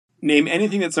name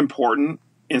anything that's important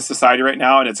in society right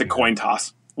now, and it's a coin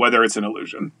toss, whether it's an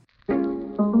illusion.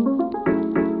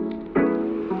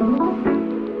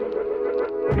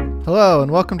 Hello,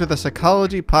 and welcome to the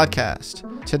Psychology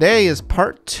Podcast. Today is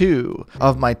part 2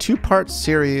 of my 2-part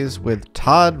series with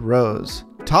Todd Rose.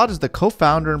 Todd is the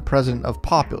co-founder and president of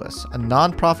Populace, a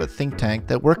nonprofit think tank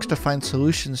that works to find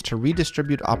solutions to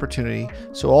redistribute opportunity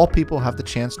so all people have the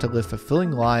chance to live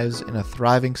fulfilling lives in a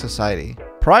thriving society.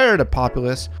 Prior to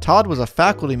Populace, Todd was a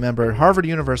faculty member at Harvard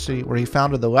University, where he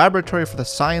founded the Laboratory for the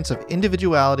Science of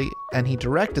Individuality, and he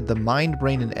directed the Mind,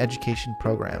 Brain, and Education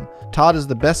program. Todd is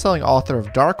the best-selling author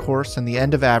of Dark Horse and the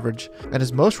End of Average, and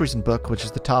his most recent book, which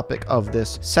is the topic of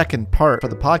this second part for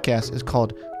the podcast, is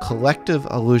called Collective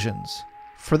Illusions.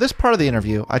 For this part of the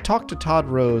interview, I talked to Todd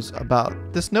Rose about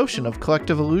this notion of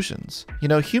collective illusions. You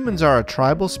know, humans are a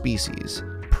tribal species,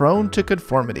 prone to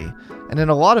conformity, and in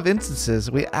a lot of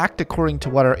instances, we act according to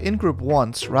what our in-group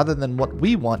wants rather than what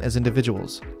we want as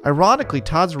individuals. Ironically,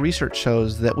 Todd's research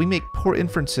shows that we make poor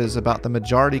inferences about the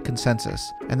majority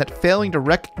consensus, and that failing to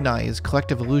recognize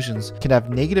collective illusions can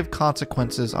have negative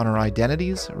consequences on our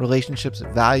identities, relationships,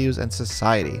 values, and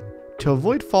society. To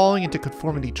avoid falling into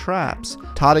conformity traps,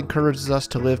 Todd encourages us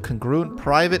to live congruent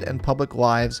private and public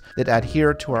lives that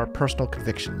adhere to our personal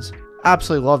convictions.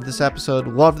 Absolutely love this episode,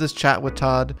 love this chat with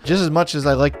Todd, just as much as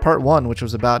I liked part 1, which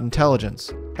was about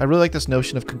intelligence. I really like this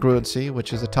notion of congruency,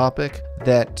 which is a topic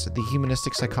that the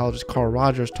humanistic psychologist Carl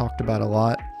Rogers talked about a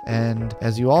lot. And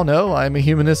as you all know, I'm a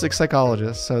humanistic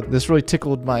psychologist, so this really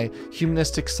tickled my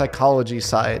humanistic psychology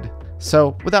side.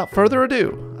 So without further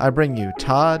ado, I bring you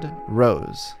Todd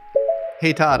Rose.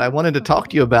 Hey, Todd, I wanted to talk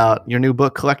to you about your new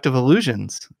book, Collective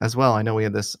Illusions, as well. I know we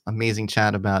had this amazing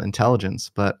chat about intelligence,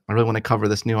 but I really want to cover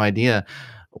this new idea.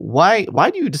 Why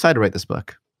do you decide to write this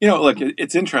book? You know, look,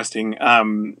 it's interesting. At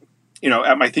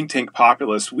my think tank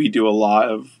Populace, we do a lot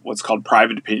of what's called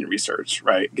private opinion research,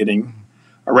 right? Getting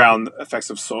around the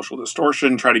effects of social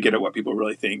distortion, try to get at what people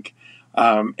really think.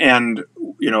 I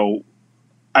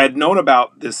had known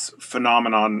about this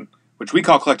phenomenon, which we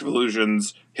call collective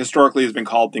illusions, historically has been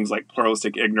called things like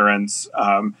pluralistic ignorance,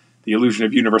 the illusion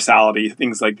of universality,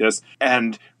 things like this.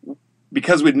 And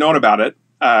because we'd known about it,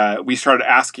 we started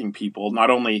asking people not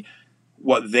only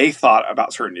what they thought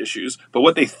about certain issues, but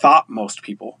what they thought most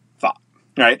people thought,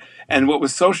 right? And what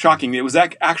was so shocking, it was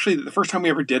actually the first time we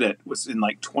ever did it was in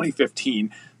like 2015,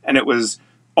 and it was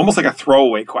almost like a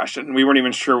throwaway question. We weren't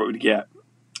even sure what we'd get.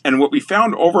 And what we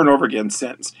found over and over again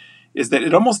since is that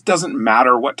it almost doesn't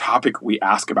matter what topic we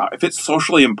ask about. If it's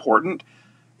socially important,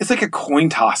 it's like a coin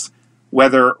toss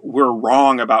whether we're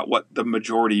wrong about what the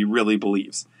majority really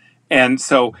believes. And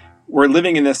so we're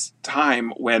living in this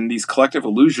time when these collective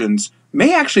illusions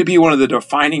may actually be one of the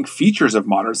defining features of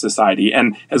modern society.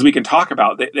 And as we can talk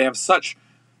about, they have such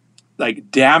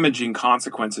like damaging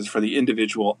consequences for the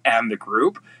individual and the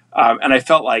group. And I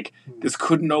felt like this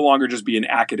could no longer just be an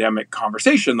academic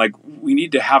conversation. Like, we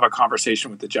need to have a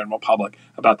conversation with the general public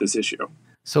about this issue.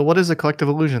 So what is a collective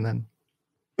illusion then?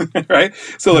 Right?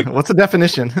 So like, what's the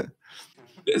definition?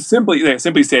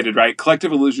 Simply stated, right?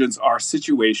 Collective illusions are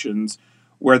situations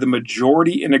where the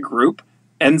majority in a group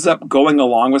ends up going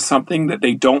along with something that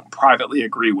they don't privately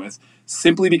agree with,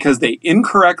 simply because they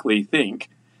incorrectly think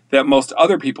that most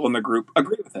other people in the group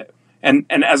agree with it. And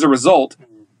as a result,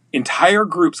 entire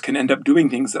groups can end up doing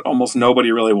things that almost nobody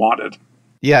really wanted.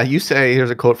 Yeah, you say, here's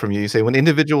a quote from you. You say, when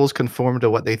individuals conform to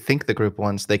what they think the group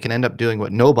wants, they can end up doing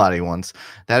what nobody wants.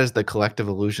 That is the collective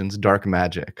illusion's dark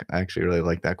magic. I actually really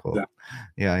like that quote.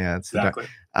 Yeah, it's exactly.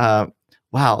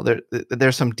 Wow,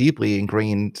 there's some deeply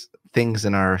ingrained things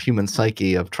in our human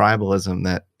psyche of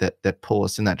tribalism that pull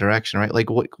us in that direction, right? Like,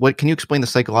 what can you explain the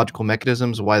psychological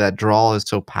mechanisms, why that draw is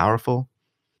so powerful?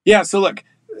 Yeah, so look,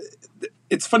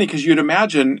 it's funny because you'd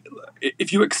imagine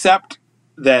if you accept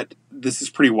that this is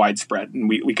pretty widespread, and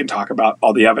we can talk about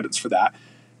all the evidence for that.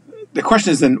 The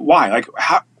question is then why? Like,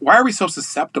 why are we so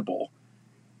susceptible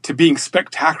to being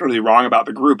spectacularly wrong about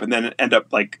the group and then end up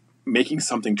like making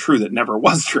something true that never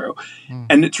was true?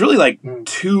 And it's really like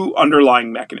two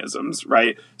underlying mechanisms,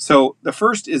 right? So the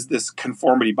first is this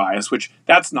conformity bias, which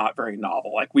that's not very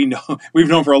novel. Like, we've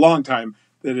known for a long time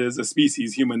that as a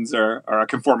species, humans are a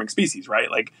conforming species, right?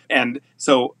 Like, and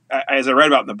so as I read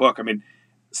about in the book, I mean,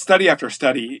 study after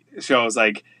study shows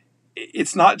like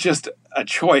it's not just a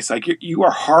choice. Like, you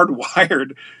are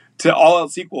hardwired to, all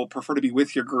else equal, prefer to be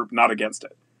with your group, not against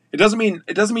it. It doesn't mean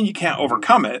you can't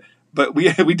overcome it, but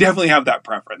we definitely have that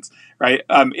preference, right?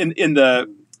 In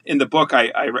the book,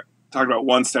 I talked about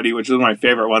one study, which is one of my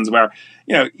favorite ones, where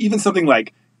even something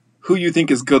like who you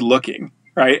think is good looking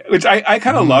right? Which I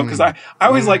kind of love, because I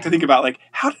always like to think about, like,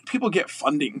 how did people get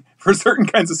funding for certain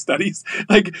kinds of studies?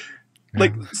 Like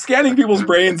scanning people's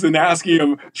brains and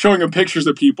showing them pictures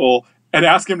of people and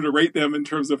asking them to rate them in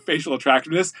terms of facial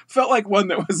attractiveness felt like one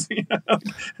that was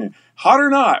hot or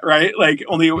not, right? Like,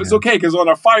 only it was okay because on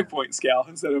a 5-point scale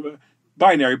instead of a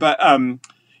binary. But in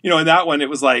that one, it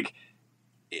was like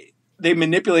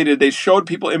they showed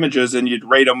people images and you'd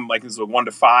rate them like this was 1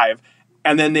 to 5,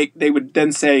 and then they would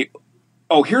then say,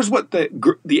 oh, here's what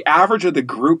the average of the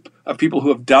group of people who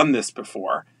have done this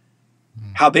before,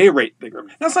 how they rate the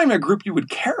group. That's not even a group you would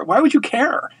care. Why would you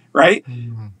care, right?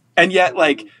 And yet,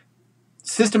 like,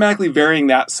 systematically varying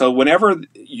that, so whenever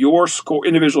your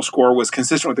individual score was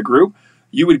consistent with the group,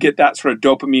 you would get that sort of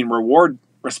dopamine reward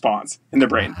response in the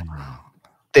brain.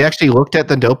 They actually looked at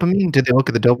the dopamine? Did they look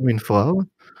at the dopamine flow?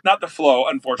 Not the flow,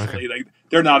 unfortunately. Okay. Like,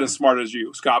 they're not as smart as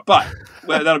you, Scott, but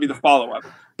that'll be the follow-up.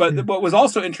 But what was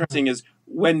also interesting is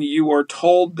when you were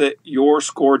told that your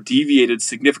score deviated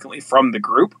significantly from the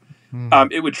group,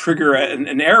 it would trigger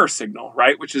an error signal,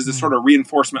 right? Which is this sort of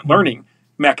reinforcement learning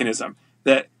mechanism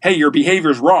that, hey, your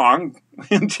behavior's wrong,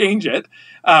 and change it.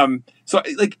 So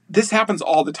like, this happens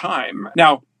all the time.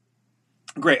 Now,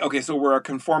 great. Okay, so we're a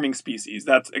conforming species.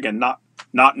 That's, again,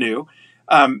 not new.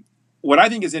 What I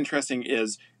think is interesting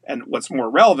is, and what's more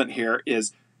relevant here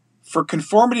is, for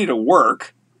conformity to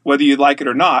work, whether you like it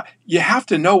or not, you have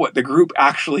to know what the group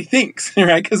actually thinks,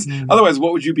 right? Because otherwise,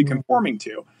 what would you be conforming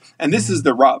to? And this is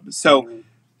the rub. So,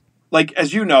 like,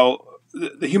 as you know,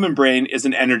 the human brain is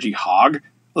an energy hog.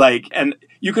 Like, and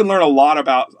you can learn a lot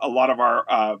about a lot of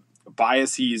our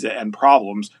biases and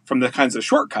problems from the kinds of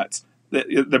shortcuts that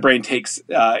the brain takes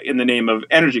in the name of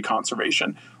energy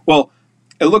conservation. Well,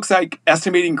 it looks like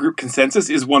estimating group consensus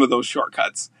is one of those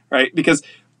shortcuts, right? Because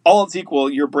all else equal,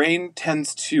 your brain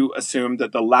tends to assume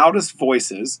that the loudest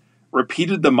voices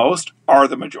repeated the most are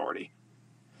the majority.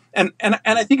 And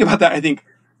I think about that, I think,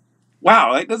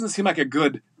 wow, that doesn't seem like a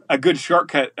good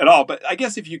shortcut at all. But I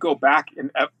guess if you go back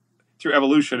through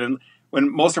evolution, and when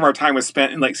most of our time was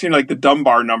spent in like the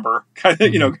Dunbar number kind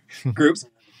of groups,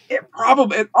 it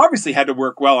obviously had to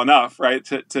work well enough, right,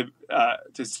 to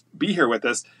be here with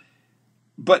us.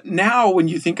 But now when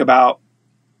you think about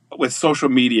with social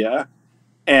media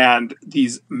and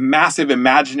these massive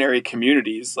imaginary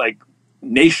communities like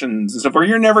nations and stuff, where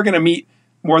you're never going to meet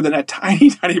more than a tiny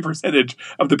percentage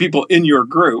of the people in your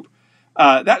group,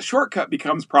 that shortcut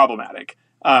becomes problematic.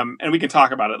 And we can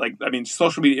talk about it. Like, I mean,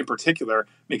 social media in particular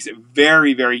makes it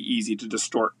very, very easy to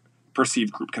distort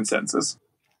perceived group consensus.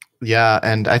 Yeah,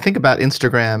 and I think about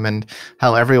Instagram and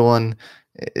how everyone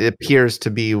appears to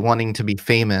be wanting to be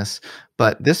famous.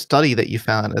 But this study that you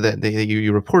found, that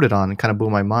you reported on, kind of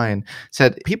blew my mind,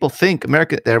 said people think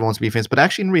everyone wants to be famous, but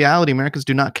actually in reality, Americans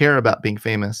do not care about being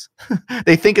famous.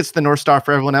 They think it's the North Star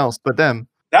for everyone else but them.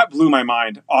 That blew my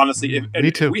mind, honestly.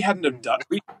 Me too. If we hadn't have done,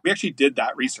 we actually did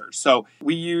that research. So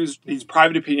we used these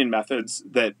private opinion methods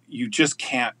that you just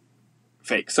can't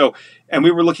fake. So, and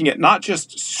we were looking at not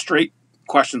just straight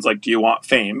questions like, do you want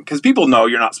fame? Because people know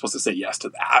you're not supposed to say yes to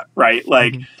that, right?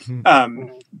 Like,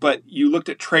 but you looked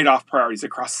at trade-off priorities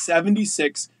across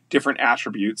 76 different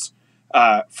attributes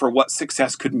for what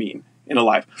success could mean in a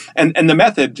life. And the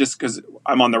method, just because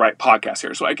I'm on the right podcast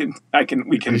here, so we can.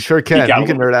 You sure can. You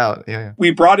can nerd out. Yeah.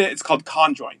 We brought it. It's called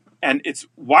conjoint, and it's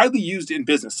widely used in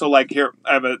business. So, like, here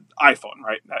I have an iPhone,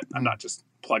 right? I'm not just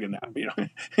plugging that. I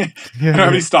don't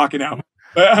have any stocking out.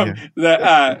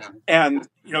 But, and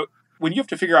when you have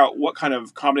to figure out what kind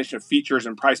of combination of features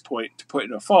and price point to put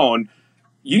in a phone,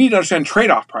 you need to understand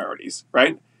trade-off priorities,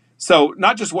 right? So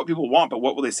not just what people want, but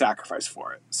what will they sacrifice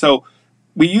for it? So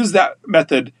we use that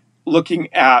method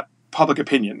looking at public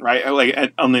opinion, right?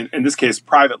 Like, in this case,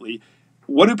 privately,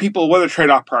 what are the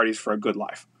trade-off priorities for a good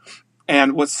life?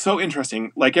 And what's so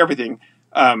interesting, like everything,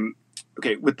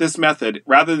 with this method,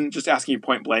 rather than just asking you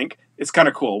point blank, it's kind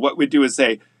of cool. What we do is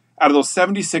say, out of those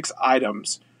 76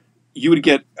 items, you would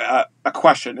get a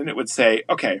question, and it would say,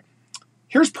 okay,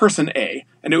 here's person A,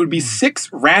 and it would be 6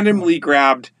 randomly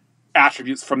grabbed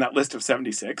attributes from that list of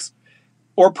 76,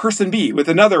 or person B with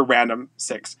another random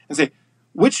 6, and say,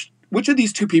 which of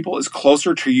these two people is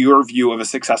closer to your view of a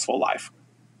successful life?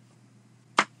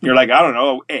 You're like, I don't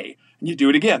know, A. And you do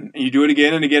it again, and you do it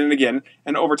again and again and again,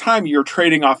 and over time, you're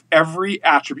trading off every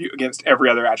attribute against every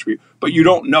other attribute, but you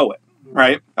don't know it,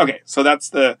 right? Okay, so that's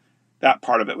that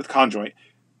part of it with conjoint.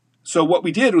 So what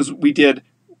we did was we'd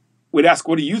ask,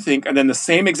 what do you think? And then the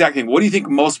same exact thing. What do you think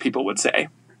most people would say?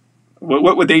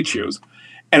 What would they choose?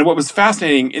 And what was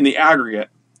fascinating in the aggregate,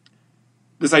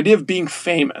 this idea of being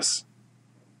famous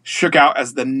shook out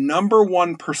as the number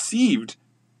one perceived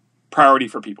priority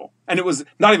for people. And it was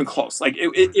not even close. Like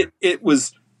it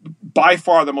was by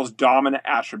far the most dominant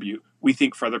attribute we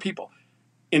think for other people.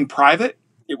 In private,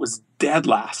 it was dead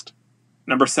last,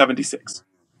 number 76.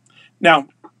 Now,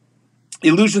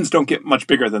 illusions don't get much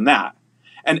bigger than that.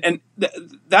 And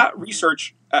that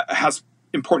research has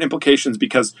important implications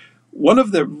because one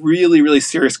of the really, really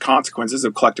serious consequences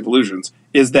of collective illusions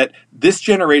is that this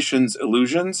generation's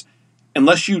illusions,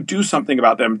 unless you do something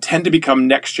about them, tend to become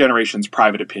next generation's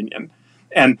private opinion.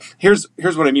 And here's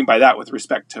what I mean by that with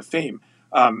respect to fame.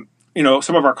 Some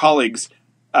of our colleagues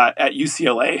at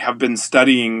UCLA have been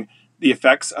studying the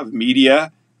effects of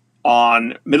media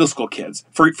on middle school kids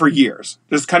for years.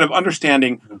 Just kind of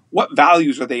understanding what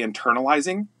values are they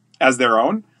internalizing as their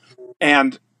own.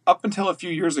 And up until a few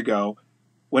years ago,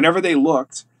 whenever they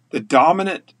looked, the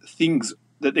dominant things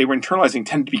that they were internalizing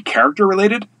tended to be character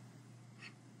related.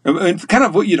 It's kind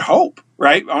of what you'd hope,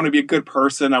 right? I want to be a good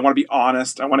person. I want to be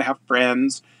honest. I want to have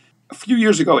friends. A few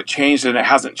years ago, it changed and it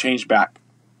hasn't changed back.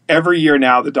 Every year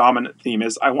now, the dominant theme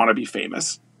is I want to be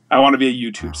famous. I want to be a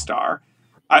YouTube star.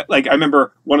 I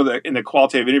remember in the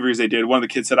qualitative interviews they did, one of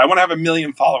the kids said, I want to have 1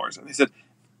 million followers. And they said,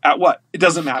 at what? It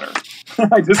doesn't matter.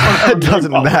 I just want to have 1 million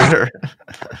doesn't followers. matter.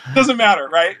 It doesn't matter,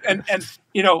 right? And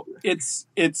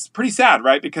it's pretty sad,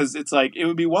 right? Because it's like, it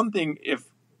would be one thing if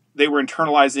they were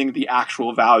internalizing the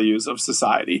actual values of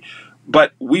society.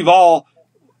 But we've all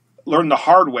learned the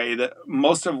hard way that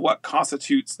most of what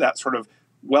constitutes that sort of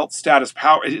wealth, status,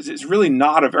 power is really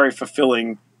not a very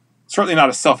fulfilling, certainly not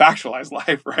a self-actualized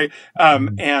life, right?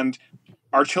 And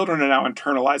our children are now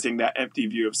internalizing that empty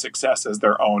view of success as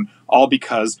their own, all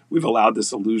because we've allowed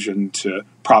this illusion to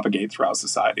propagate throughout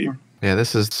society. Yeah,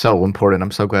 this is so important.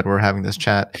 I'm so glad we're having this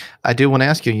chat. I do want to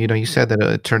ask you, you said that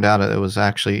it turned out it was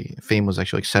actually, fame was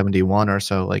actually like 71 or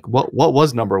so. Like what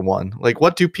was number one? Like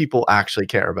what do people actually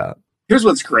care about? Here's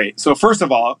what's great. So first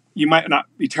of all, you might not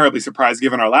be terribly surprised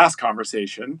given our last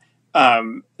conversation,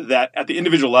 that at the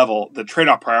individual level, the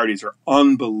trade-off priorities are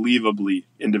unbelievably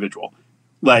individual.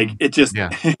 Like it just,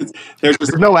 there's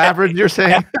no average, you're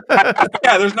saying?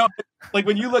 Yeah, there's no, like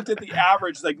when you looked at the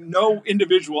average, like no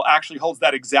individual actually holds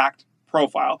that exact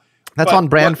profile. That's on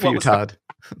brand for you, Todd.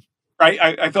 Right?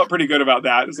 I felt pretty good about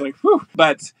that. It's like, whew.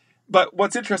 But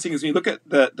what's interesting is when you look at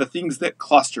the things that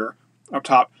cluster up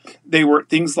top, they were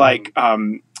things like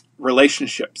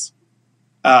relationships,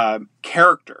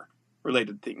 character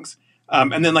related things.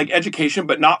 And then like education,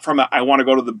 but not from I want to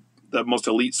go to the most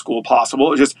elite school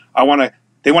possible. It's just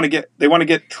they want to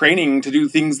get training to do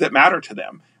things that matter to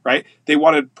them, right? They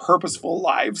wanted purposeful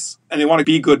lives and they want to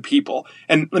be good people.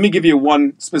 And let me give you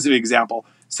one specific example.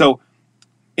 So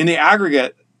in the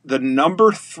aggregate, the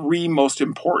number 3 most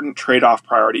important trade-off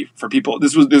priority for people,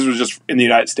 this was just in the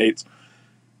United States,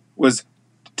 was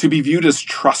to be viewed as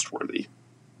trustworthy.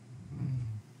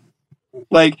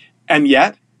 And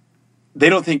yet they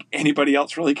don't think anybody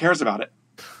else really cares about it.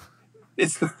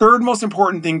 It's the 3rd most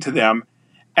important thing to them.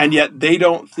 And yet they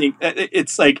don't think,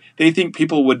 it's like they think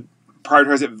people would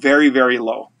prioritize it very, very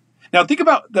low. Now think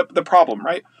about the problem,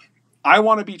 right? I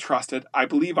want to be trusted. I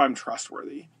believe I'm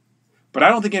trustworthy, but I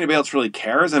don't think anybody else really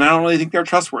cares. And I don't really think they're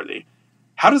trustworthy.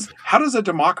 How does a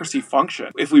democracy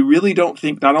function if we really don't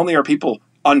think not only are people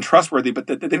untrustworthy, but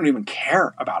that they don't even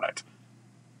care about it?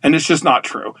 And it's just not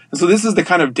true. And so this is the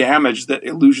kind of damage that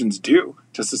illusions do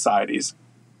to societies.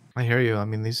 I hear you. I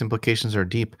mean, these implications are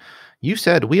deep. You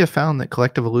said we have found that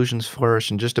collective illusions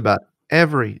flourish in just about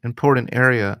every important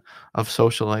area of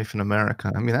social life in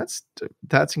America. I mean,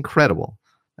 that's incredible.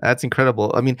 That's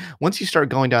incredible. I mean, once you start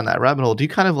going down that rabbit hole, do you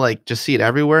kind of like just see it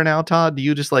everywhere now, Todd? Do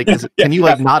you just like, can you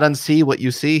like not unsee what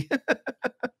you see?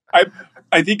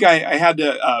 I think I had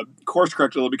to course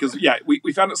correct a little because,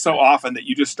 we found it so often that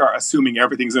you just start assuming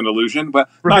everything's an illusion, but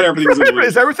not everything's an illusion.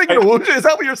 Is everything an illusion? Is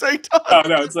that what you're saying, Todd?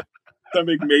 No, it's like some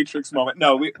big Matrix moment.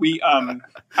 No,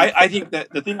 I think that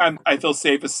the thing I feel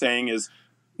safest saying is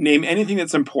name anything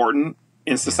that's important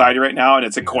in society right now, and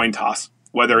it's a coin toss,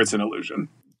 whether it's an illusion.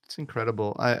 It's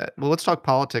incredible. Well, let's talk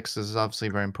politics. This is obviously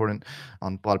very important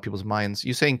on a lot of people's minds.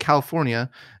 You say in California,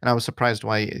 and I was surprised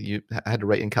why you had to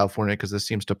write in California because this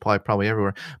seems to apply probably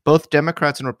everywhere. Both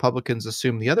Democrats and Republicans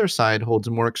assume the other side holds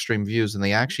more extreme views than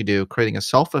they actually do, creating a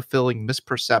self-fulfilling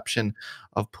misperception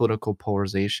of political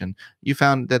polarization. You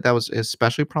found that was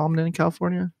especially prominent in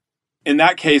California? In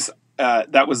that case,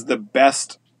 that was the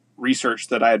best research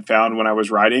that I had found when I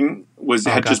was writing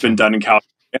had just been done in California.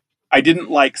 I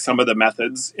didn't like some of the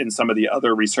methods in some of the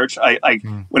other research.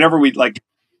 Whenever we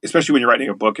especially when you're writing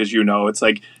a book, as you know, it's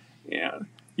like,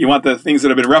 you want the things that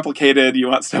have been replicated, you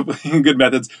want stuff with good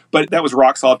methods, but that was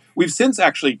rock solid. We've since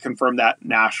actually confirmed that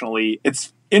nationally.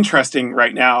 It's interesting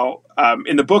right now.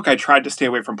 In the book, I tried to stay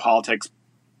away from politics,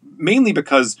 mainly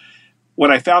because what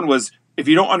I found was if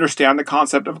you don't understand the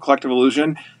concept of collective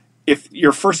illusion, if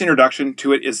your first introduction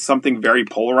to it is something very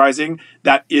polarizing,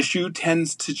 that issue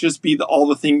tends to just be all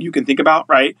the thing you can think about,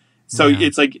 right? So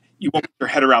it's like you won't get your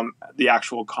head around the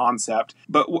actual concept.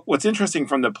 But what's interesting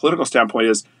from the political standpoint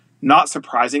is, not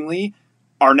surprisingly,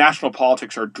 our national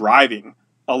politics are driving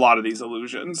a lot of these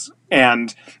illusions.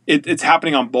 And it's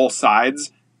happening on both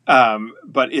sides.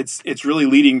 But it's really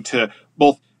leading to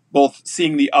both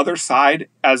seeing the other side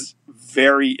as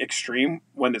very extreme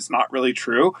when it's not really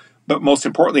true. But most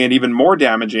importantly, and even more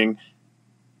damaging,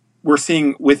 we're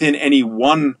seeing within any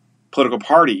one political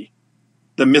party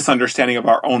the misunderstanding of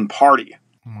our own party.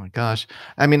 Oh my gosh.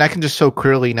 I mean, I can just so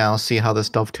clearly now see how this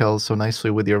dovetails so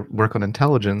nicely with your work on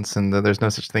intelligence, and that there's no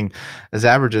such thing as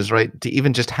averages, right? To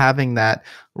even just having that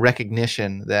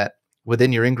recognition that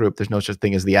within your in-group, there's no such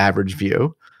thing as the average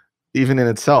view, even in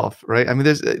itself, right? I mean,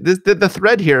 the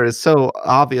thread here is so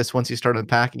obvious once you start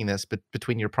unpacking this, but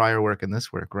between your prior work and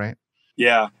this work, right?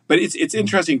 Yeah, but it's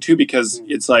interesting too, because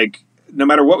it's like, no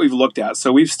matter what we've looked at,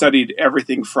 so we've studied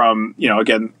everything from,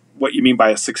 again, what you mean by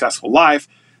a successful life,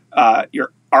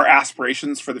 our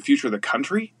aspirations for the future of the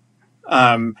country,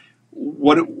 how do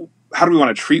we want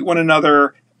to treat one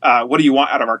another, what do you want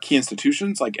out of our key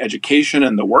institutions like education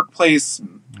and the workplace,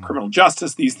 and criminal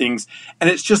justice, these things. And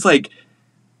it's just like,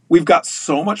 we've got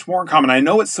so much more in common. I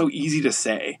know it's so easy to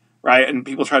say, right? And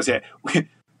people try to say it.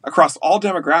 Across all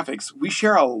demographics, we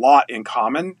share a lot in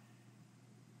common.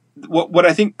 What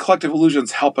I think collective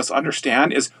illusions help us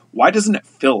understand is, why doesn't it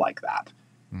feel like that?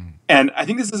 And I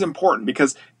think this is important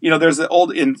because, there's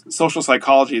in social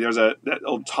psychology, there's that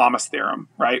old Thomas theorem,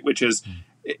 right? Which is,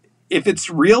 if it's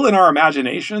real in our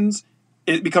imaginations,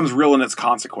 it becomes real in its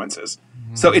consequences.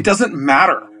 So it doesn't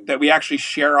matter that we actually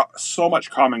share so much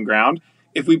common ground.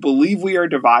 If we believe we are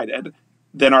divided,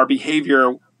 then our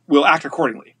behavior will act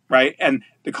accordingly, right? And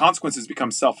the consequences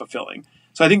become self-fulfilling.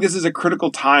 So I think this is a critical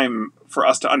time for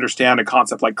us to understand a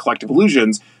concept like collective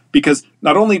illusions, because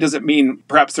not only does it mean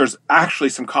perhaps there's actually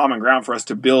some common ground for us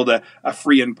to build a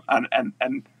free and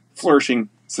flourishing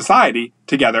society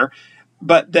together,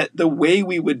 but that the way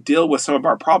we would deal with some of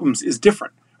our problems is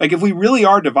different. Like, if we really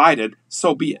are divided,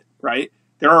 so be it, right?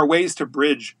 There are ways to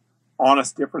bridge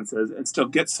honest differences and still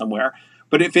get somewhere.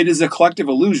 But if it is a collective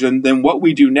illusion, then what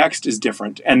we do next is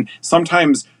different. And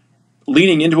sometimes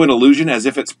leaning into an illusion as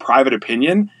if it's private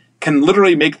opinion can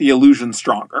literally make the illusion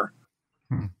stronger.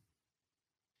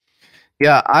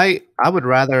 Yeah, I would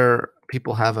rather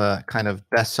people have a kind of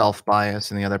best self bias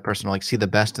and the other person like see the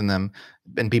best in them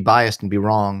and be biased and be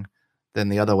wrong than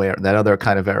the other way, that other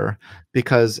kind of error.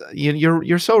 Because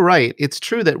you're so right. It's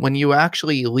true that when you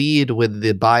actually lead with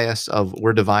the bias of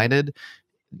we're divided,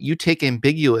 you take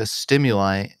ambiguous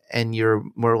stimuli and you're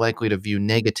more likely to view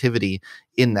negativity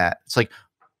in that. It's like,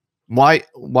 why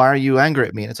are you angry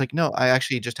at me? And it's like, no, I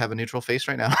actually just have a neutral face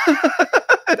right now.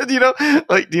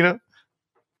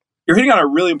 You're hitting on a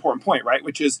really important point, right?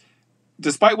 Which is,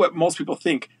 despite what most people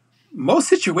think, most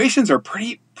situations are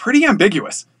pretty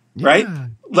ambiguous, right?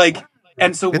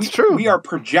 And so we are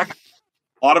projecting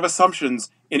a lot of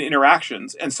assumptions in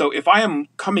interactions. And so if I am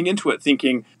coming into it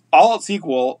thinking, all else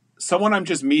equal, someone I'm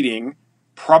just meeting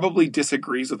probably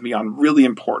disagrees with me on really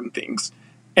important things.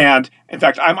 And in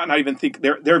fact, I might not even think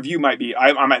their view might be,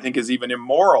 I might think is even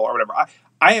immoral or whatever.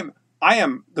 I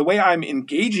am the way I'm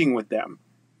engaging with them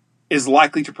is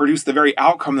likely to produce the very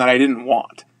outcome that I didn't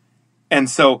want. And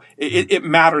so it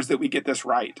matters that we get this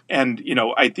right. And,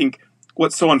 I think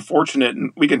what's so unfortunate,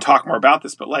 and we can talk more about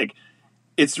this, but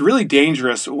it's really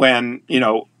dangerous when,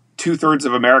 2/3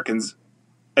 of Americans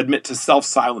admit to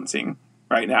self-silencing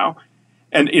right now.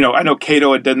 And, I know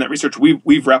Cato had done that research. We've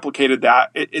replicated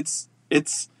that.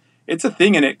 It's a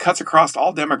thing, and it cuts across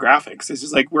all demographics. It's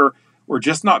just like we're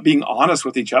just not being honest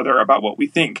with each other about what we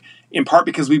think, in part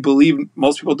because we believe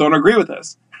most people don't agree with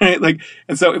us, right?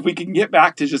 And so if we can get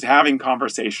back to just having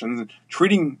conversations,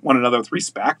 treating one another with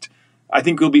respect, I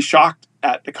think we'll be shocked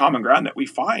at the common ground that we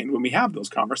find when we have those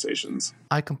conversations.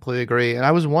 I completely agree. And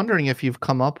I was wondering if you've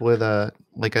come up with a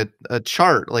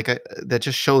chart that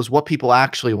just shows what people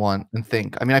actually want and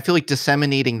think. I mean, I feel like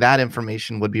disseminating that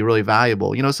information would be really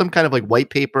valuable. Some kind of white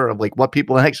paper of what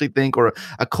people actually think, or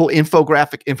a cool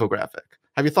infographic.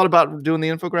 Have you thought about doing the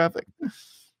infographic?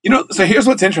 So here's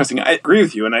what's interesting. I agree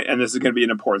with you, and this is going to be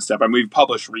an important step. I mean, we've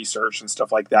published research and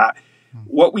stuff like that.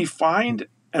 What we find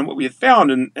and what we have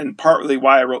found, and partly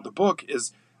why I wrote the book,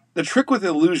 is the trick with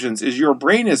illusions is your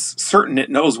brain is certain it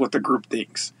knows what the group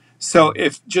thinks. So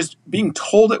if just being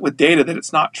told it with data that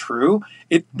it's not true,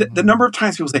 the number of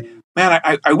times people say, man,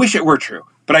 I wish it were true,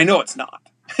 but I know it's not.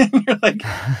 And you're like,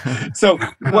 so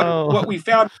No. what we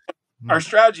found, our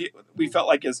strategy, we felt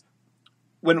like is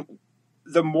when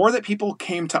the more that people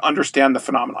came to understand the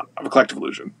phenomenon of a collective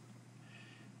illusion,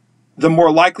 the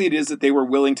more likely it is that they were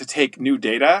willing to take new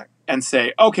data and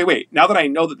say, okay, wait, now that I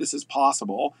know that this is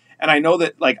possible, and I know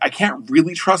that like I can't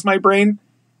really trust my brain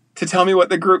to tell me what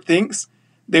the group thinks,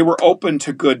 they were open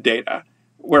to good data.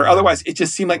 Where otherwise it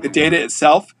just seemed like the data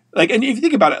itself, like, and if you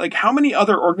think about it, like how many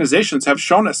other organizations have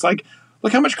shown us, like,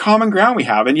 look how much common ground we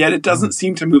have, and yet it doesn't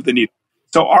seem to move the needle.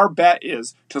 So our bet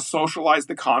is to socialize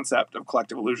the concept of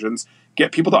collective illusions,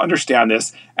 get people to understand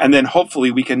this, and then hopefully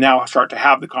we can now start to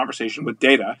have the conversation with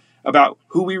data about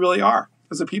who we really are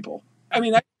as a people. I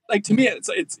mean, like to me,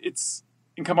 it's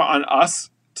incumbent on us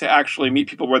to actually meet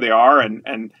people where they are,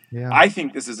 and I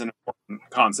think this is an important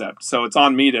concept. So it's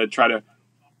on me to try to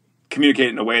communicate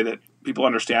in a way that people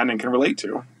understand and can relate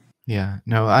to. Yeah,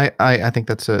 no, I think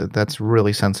that's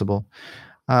really sensible.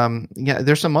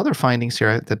 There's some other findings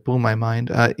here that blew my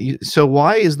mind. So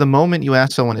why is the moment you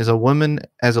ask someone, is a woman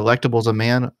as electable as a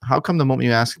man, how come the moment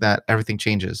you ask that, everything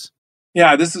changes?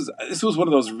 Yeah, this was one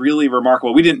of those really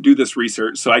remarkable. We didn't do this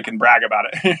research, so I can brag about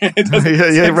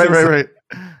it.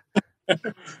 Right.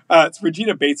 It's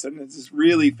Regina Bateson. It's this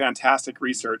really fantastic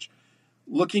research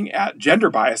looking at gender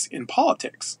bias in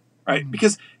politics, right?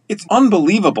 Because it's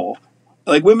unbelievable.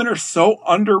 Like women are so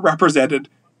underrepresented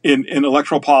in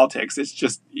electoral politics. It's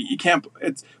just, you can't,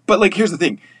 but like, here's the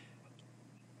thing.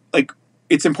 Like,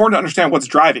 it's important to understand what's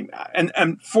driving that.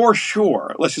 And for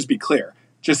sure, let's just be clear,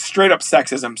 just straight up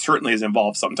sexism certainly is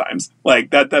involved sometimes.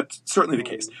 Like that's certainly the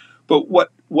case. But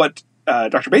what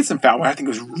Dr. Bateson found, what I think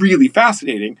was really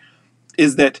fascinating,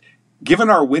 is that given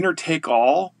our winner take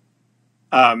all,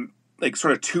 like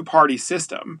sort of two-party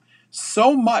system,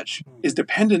 so much is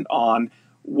dependent on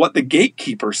what the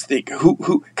gatekeepers think.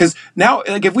 Because now,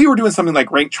 like if we were doing something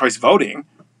like ranked choice voting,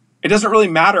 it doesn't really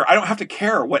matter. I don't have to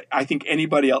care what I think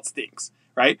anybody else thinks,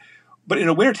 right? But in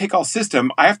a winner take all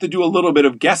system, I have to do a little bit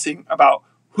of guessing about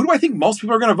who do I think most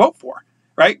people are going to vote for,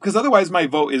 right? Because otherwise my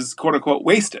vote is quote unquote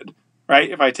wasted, right?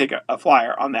 If I take a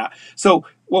flyer on that. So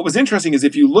what was interesting is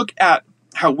if you look at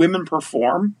how women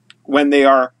perform when they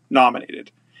are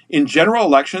nominated, in general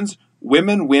elections,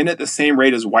 women win at the same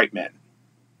rate as white men.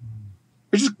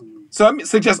 Which is, so I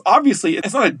suggest obviously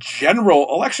it's not a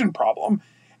general election problem.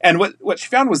 And what she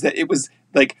found was that it was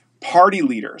like party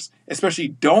leaders, especially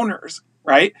donors,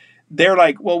 right? They're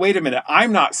like, well, wait a minute,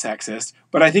 I'm not sexist,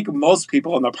 but I think most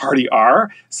people in the party are,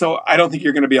 so I don't think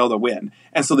you're going to be able to win.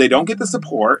 And so they don't get the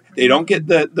support, they don't get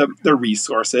the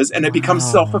resources, and it becomes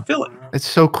self-fulfilling. It's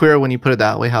so clear when you put it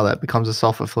that way, how that becomes a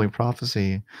self-fulfilling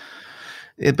prophecy.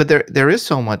 But there is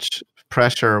so much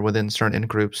pressure within certain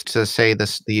groups to say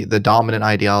the dominant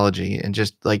ideology, and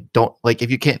just like don't, like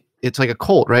if you can't, it's like a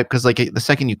cult, right? Because like the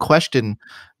second you question,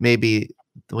 maybe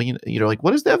when you're like,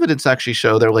 what does the evidence actually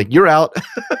show? They're like, you're out.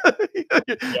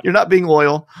 You're not being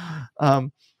loyal.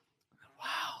 Wow.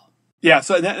 Yeah,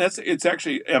 so it's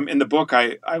actually in the book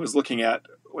I was looking at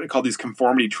what I call these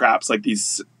conformity traps, like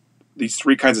these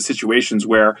three kinds of situations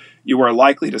where you are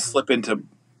likely to slip into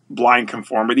blind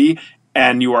conformity,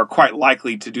 and you are quite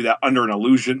likely to do that under an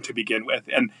illusion to begin with.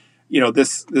 And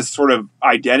this sort of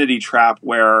identity trap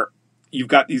where you've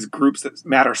got these groups that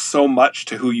matter so much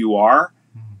to who you are,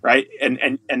 right?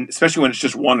 And especially when it's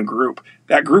just one group,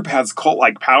 that group has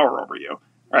cult-like power over you,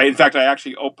 right? In fact, I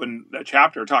actually opened a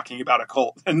chapter talking about a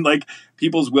cult and like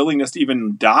people's willingness to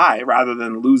even die rather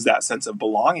than lose that sense of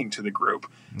belonging to the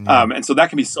group. And so that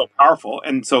can be so powerful.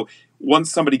 And so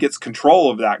once somebody gets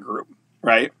control of that group,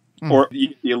 right, or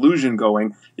the illusion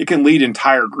going, it can lead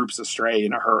entire groups astray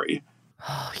in a hurry.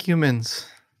 Humans.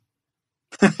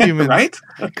 Right?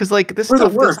 Because like we're the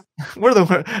worst. We're the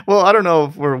worst. Well, I don't know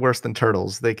if we're worse than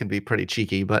turtles. They can be pretty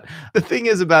cheeky, but the thing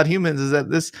is about humans is that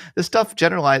this stuff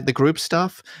the group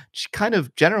stuff kind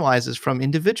of generalizes from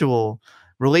individual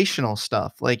relational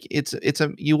stuff. Like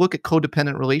you look at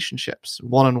codependent relationships,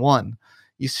 one-on-one,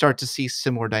 you start to see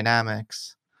similar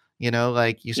dynamics.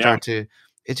 Like you start to.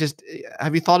 It's just,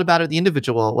 have you thought about it, the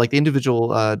individual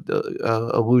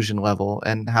illusion level,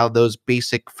 and how those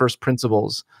basic first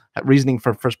principles, reasoning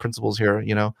for first principles here,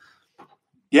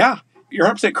 Yeah, you're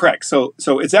 100% correct. So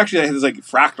it's actually has like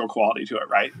fractal quality to it,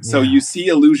 right? Yeah. So you see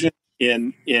illusion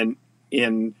in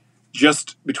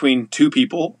just between two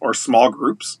people or small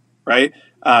groups, right?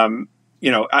 I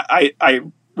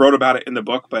wrote about it in the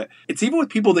book, but it's even with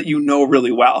people that you know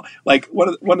really well. Like one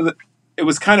of the it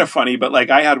was kind of funny, but like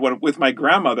I had one with my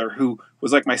grandmother who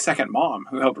was like my second mom,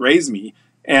 who helped raise me.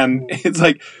 And it's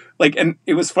like, and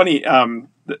it was funny.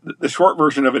 The short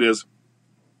version of it is,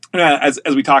 as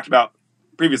we talked about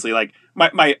previously, like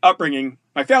my upbringing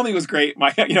my family was great.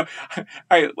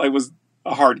 I was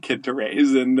a hard kid to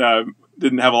raise and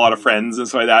didn't have a lot of friends and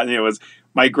so like that. And it was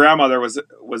my grandmother was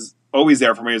always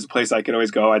there for me. It was a place I could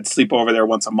always go. I'd sleep over there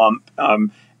once a month.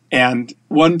 And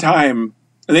one time,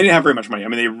 and they didn't have very much money. I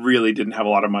mean, they really didn't have a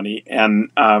lot of money.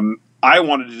 And I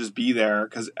wanted to just be there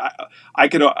because I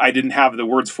didn't have the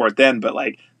words for it then, but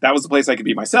like that was the place I could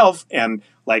be myself. And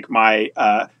like my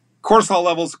cortisol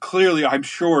levels clearly, I'm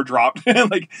sure, dropped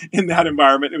like in that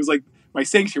environment. It was like my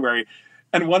sanctuary.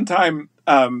 And one time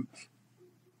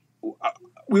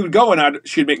we would go and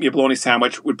she'd make me a bologna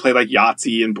sandwich, would play like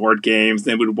Yahtzee and board games,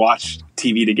 then we'd watch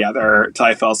TV together till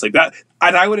I fell asleep.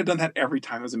 And I would have done that every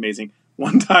time. It was amazing.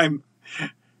 One time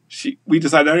we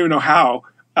decided, I don't even know how,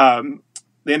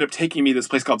 they ended up taking me to this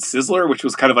place called Sizzler, which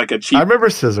was kind of like a cheap. I remember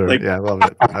Sizzler. Like, yeah, I love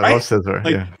it. I love Sizzler.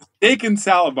 Like yeah. steak and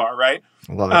salad bar, right?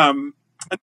 I love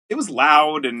it. It was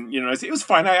loud and, it was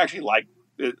fine. I actually liked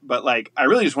it, but like, I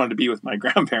really just wanted to be with my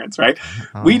grandparents, right?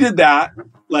 Oh. We did that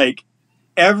like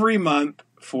every month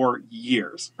for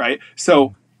years, right?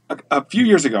 So a few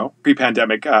years ago,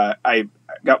 pre-pandemic, I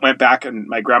went back and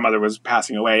my grandmother was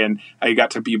passing away and I got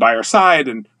to be by her side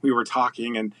and we were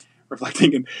talking and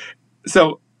reflecting. And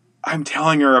so I'm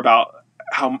telling her about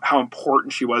how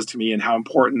important she was to me and how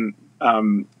important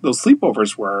those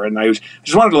sleepovers were. And I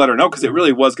just wanted to let her know because it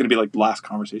really was going to be like the last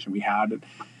conversation we had. And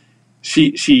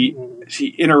she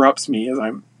interrupts me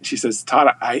she says, Todd,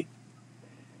 I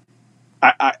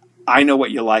know what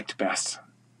you liked best,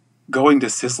 going to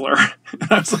Sizzler.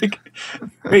 And I was like,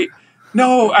 wait,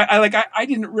 no, I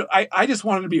didn't really, I just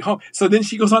wanted to be home. So then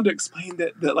she goes on to explain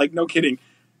that like, no kidding.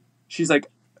 She's like,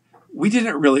 we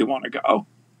didn't really want to go.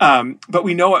 But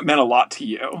we know it meant a lot to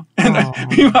you. And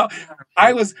meanwhile,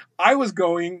 I was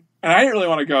going and I didn't really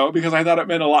want to go because I thought it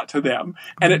meant a lot to them.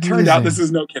 And it turned out, this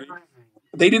is no kidding,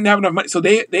 they didn't have enough money. So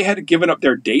they had given up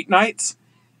their date nights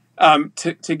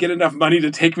to get enough money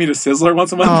to take me to Sizzler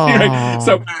once a month. Right?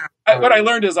 So what I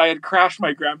learned is I had crashed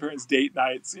my grandparents' date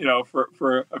nights,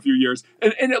 for a few years.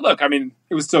 And look, I mean,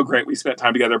 it was still great. We spent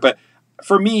time together. But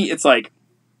for me, it's like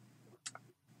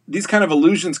these kind of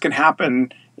illusions can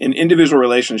happen in individual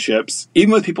relationships,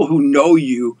 even with people who know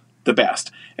you the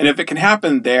best. And if it can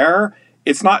happen there,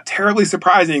 it's not terribly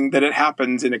surprising that it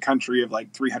happens in a country of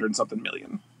like 300 something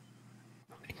million.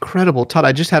 Incredible. Todd,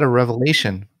 I just had a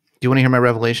revelation. Do you want to hear my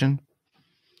revelation?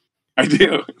 I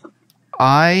do.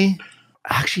 I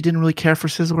actually didn't really care for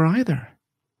Sizzler either.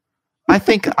 I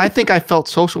think I felt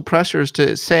social pressures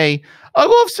to say, I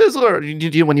love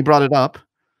Sizzler, when you brought it up.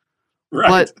 Right.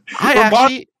 But I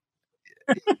actually,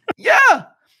 yeah,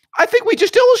 I think we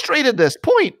just illustrated this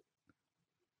point.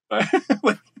 I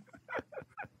don't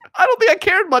think I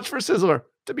cared much for Sizzler,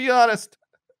 to be honest.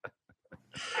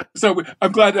 So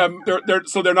I'm glad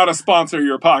they're not a sponsor of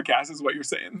your podcast, is what you're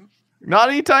saying. Not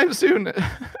anytime soon.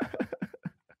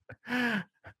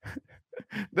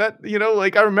 That,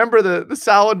 like I remember the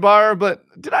salad bar, but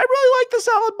did I really like the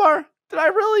salad bar? Did I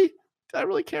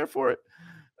really care for it?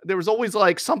 There was always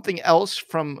like something else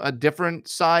from a different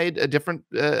side, a different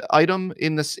item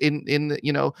in this, in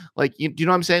the, like, do you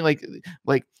know what I'm saying? Like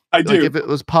I do. Like if it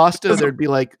was pasta, there'd be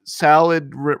like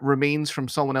salad remains from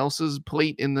someone else's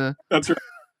plate in the. That's right.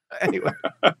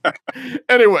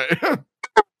 Anyway.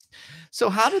 So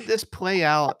how did this play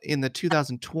out in the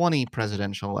 2020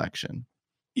 presidential election?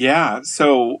 Yeah.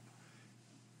 So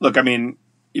look, I mean,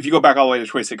 if you go back all the way to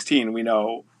 2016, we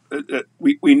know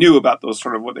we knew about those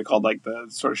sort of what they called like the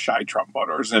sort of shy Trump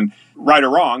voters, and right or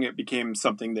wrong, it became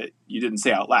something that you didn't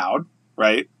say out loud,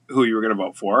 right? Who you were going to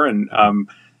vote for. And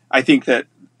I think that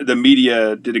the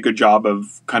media did a good job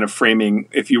of kind of framing,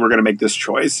 if you were going to make this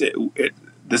choice,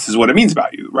 this is what it means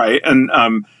about you. Right.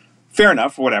 And fair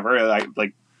enough, whatever.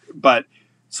 But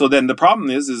so then the problem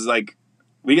is like,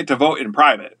 we get to vote in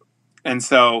private. And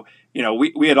so,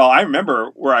 we had all, I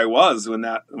remember where I was when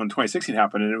 2016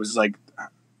 happened, and it was like,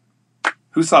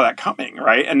 who saw that coming?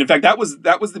 Right. And in fact, that was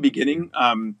the beginning.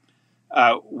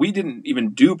 We didn't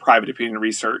even do private opinion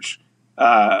research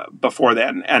before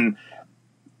then. And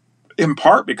in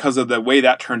part because of the way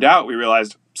that turned out, we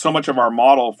realized so much of our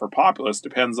model for Populace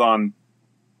depends on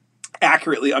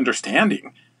accurately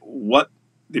understanding what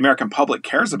the American public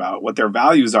cares about, what their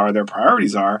values are, their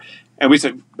priorities are. And we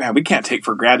said, man, we can't take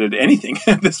for granted anything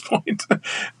at this point.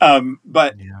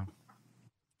 But,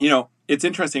 yeah. It's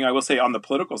interesting. I will say on the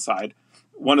political side,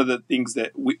 one of the things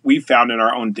that we found in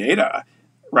our own data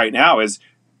right now is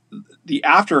the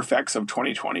after effects of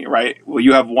 2020, right? Well,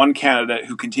 you have one candidate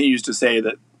who continues to say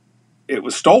that it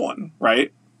was stolen,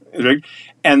 right?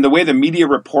 And the way the media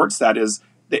reports that is,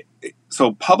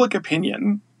 so public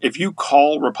opinion, if you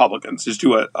call Republicans, just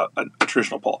do a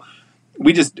traditional poll.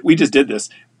 We just did this.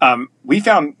 We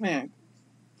found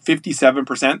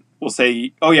 57% will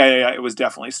say, oh, yeah, it was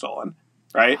definitely stolen,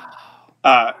 right?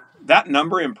 That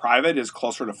number in private is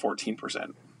closer to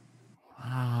 14%.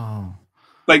 Wow.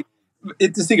 Like,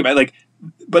 just think about it, like,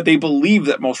 but they believe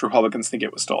that most Republicans think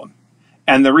it was stolen.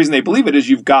 And the reason they believe it is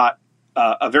you've got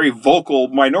a very vocal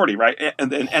minority, right?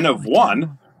 And an N of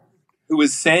one who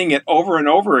is saying it over and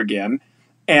over again.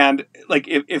 And like,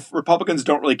 if Republicans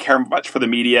don't really care much for the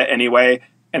media anyway,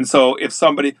 and so if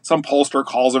some pollster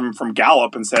calls them from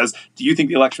Gallup and says, do you think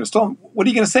the election was stolen? What are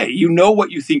you going to say? You know what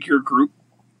you think your group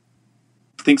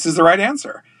thinks is the right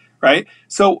answer, right?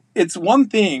 So it's one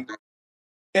thing.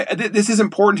 This is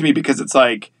important to me because it's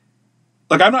like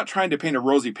I'm not trying to paint a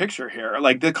rosy picture here.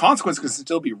 Like, the consequences can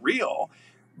still be real,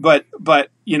 but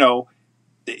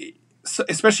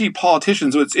especially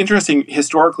politicians. So it's interesting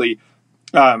historically.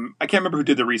 I can't remember who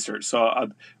did the research.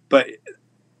 But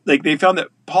like, they found that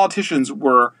politicians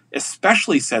were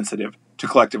especially sensitive to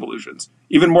collective illusions,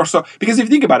 even more so because if you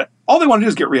think about it, all they want to do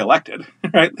is get reelected,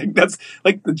 right? Like, that's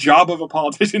like the job of a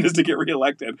politician is to get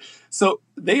reelected. So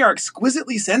they are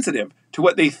exquisitely sensitive to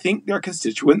what they think their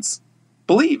constituents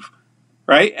believe,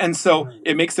 right? And so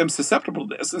it makes them susceptible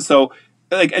to this. And so,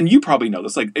 like, and you probably know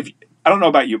this. Like, I don't know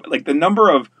about you, but like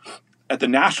at the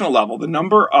national level, the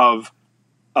number of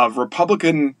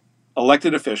Republican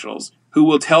elected officials who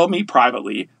will tell me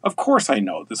privately, of course I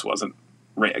know this wasn't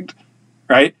rigged,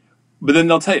 right? But then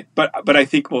they'll tell you, but I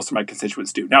think most of my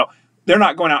constituents do. Now, they're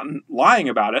not going out and lying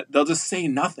about it. They'll just say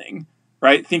nothing,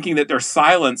 right? Thinking that their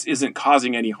silence isn't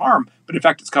causing any harm, but in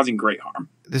fact, it's causing great harm.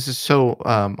 This is so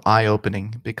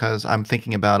eye-opening because I'm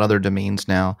thinking about other domains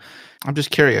now. I'm just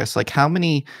curious, like, how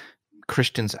many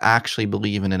Christians actually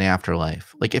believe in an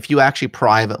afterlife? Like, if you actually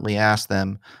privately ask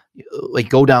them, like,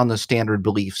 go down the standard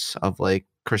beliefs of like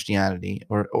Christianity,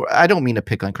 or I don't mean to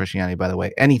pick on Christianity, by the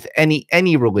way,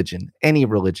 any religion.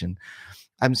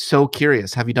 I'm so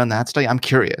curious. Have you done that study? I'm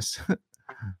curious.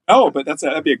 Oh, but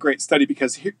that'd be a great study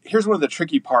because here's one of the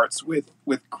tricky parts with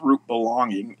group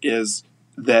belonging is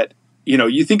that,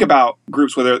 you think about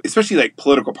groups, whether, especially like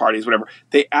political parties, whatever,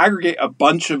 they aggregate a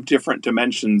bunch of different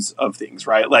dimensions of things,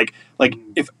 right? Like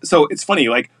it's funny,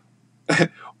 like,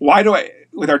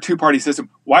 with our two-party system,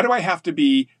 why do I have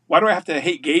to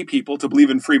hate gay people to believe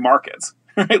in free markets?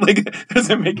 Right? Like, it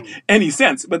doesn't make any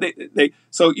sense. But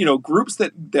so groups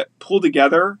that pull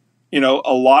together,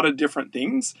 a lot of different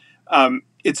things.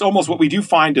 It's almost what we do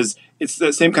find is it's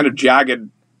the same kind of jagged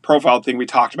profile thing we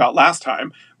talked about last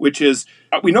time, which is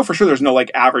we know for sure there's no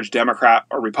like average Democrat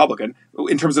or Republican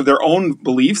in terms of their own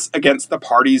beliefs against the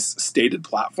party's stated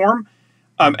platform.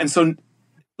 And so,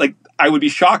 like, I would be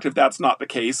shocked if that's not the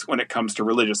case when it comes to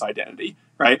religious identity,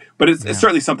 right? But it's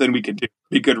certainly something we could do.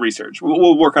 Be good research.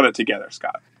 We'll work on it together,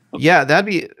 Scott. Yeah,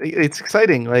 it's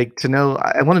exciting. Like, to know,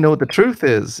 I want to know what the truth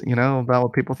is, about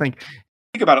what people think.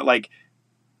 Think about it. Like,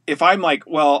 if I'm like,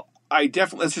 well,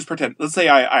 let's just pretend, let's say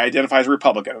I identify as a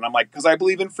Republican and I'm like, because I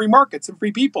believe in free markets and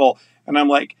free people. And I'm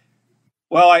like,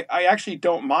 well, I actually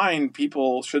don't mind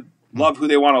people should love who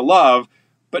they want to love.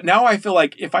 But now I feel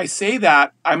like if I say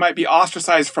that, I might be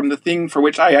ostracized from the thing for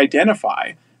which I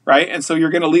identify, right? And so you're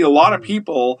going to lead a lot of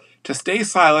people to stay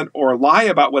silent or lie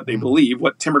about what they believe,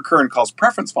 what Tim Curran calls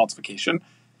preference falsification,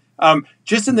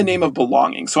 just in the name of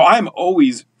belonging. So I'm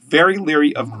always very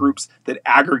leery of groups that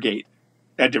aggregate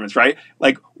that difference, right?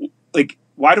 Like,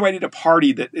 why do I need a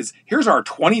party that is, here's our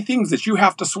 20 things that you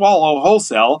have to swallow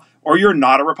wholesale, or you're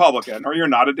not a Republican, or you're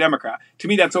not a Democrat? To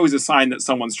me, that's always a sign that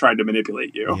someone's trying to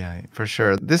manipulate you. Yeah, for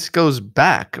sure. This goes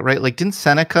back, right? Like, didn't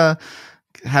Seneca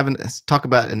talk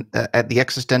about at the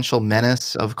existential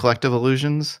menace of collective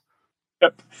illusions?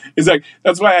 Yep. It's like,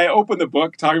 that's why I opened the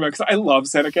book talking about, because I love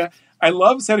Seneca. I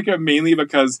love Seneca mainly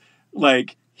because,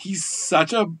 like, he's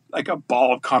such a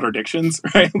ball of contradictions,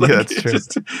 right? Like, yeah, that's true.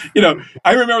 Just,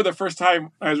 I remember the first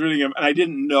time I was reading him and I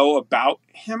didn't know about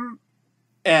him.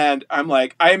 And I'm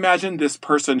like, I imagine this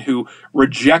person who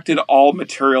rejected all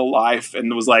material life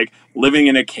and was like living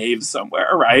in a cave somewhere,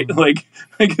 right? Like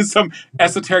some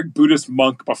esoteric Buddhist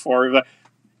monk before.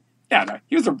 Yeah, no,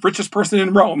 he was the richest person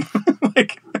in Rome.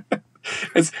 But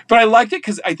I liked it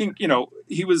because I think,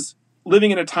 he was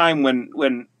living in a time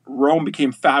when Rome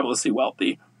became fabulously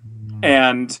wealthy.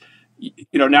 And,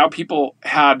 now people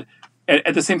had,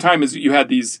 at the same time as you had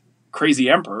these crazy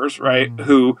emperors, right,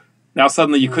 who now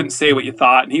suddenly you couldn't say what you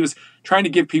thought. And he was trying to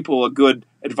give people a good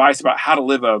advice about how to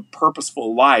live a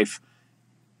purposeful life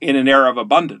in an era of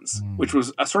abundance, which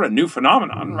was a sort of new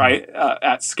phenomenon, right,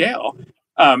 at scale.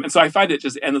 And so I find it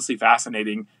just endlessly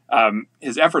fascinating,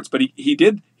 his efforts. But he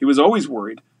was always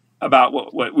worried about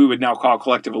what we would now call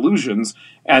collective illusions,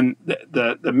 and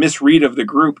the misread of the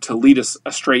group to lead us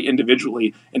astray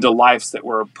individually into lives that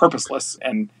were purposeless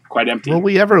and quite empty. Will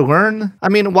we ever learn? I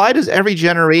mean, why does every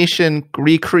generation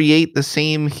recreate the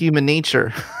same human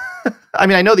nature? I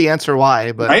mean, I know the answer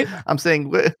why, but right? I'm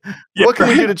saying, what can right?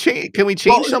 we do to change? Can we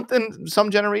change something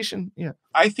some generation? Yeah.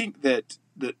 I think that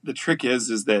the trick is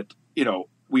that,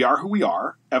 we are who we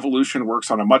are. Evolution works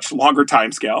on a much longer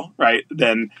time scale, right,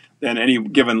 than any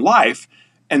given life.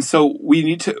 And so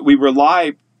we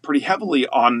rely pretty heavily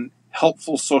on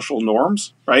helpful social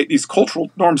norms, right? These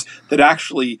cultural norms that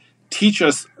actually teach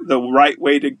us the right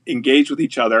way to engage with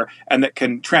each other and that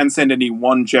can transcend any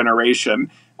one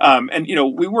generation. And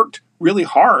we worked really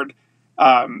hard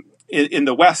in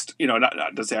the West,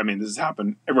 not to say, I mean, this has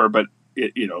happened everywhere, but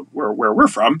where we're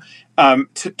from,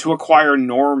 to acquire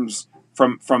norms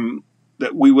from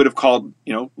that we would have called,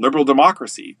 liberal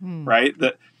democracy, right?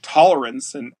 The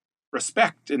tolerance and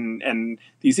respect and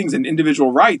these things and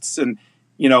individual rights. And,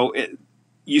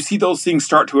 you see those things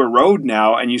start to erode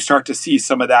now, and you start to see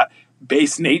some of that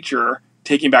base nature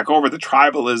taking back over, the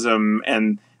tribalism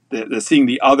and the seeing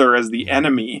the other as the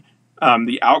enemy,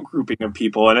 the outgrouping of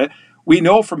people. And we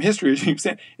know from history, as you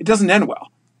said, it doesn't end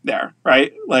well there,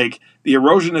 right? Like the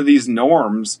erosion of these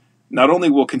norms not only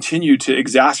will continue to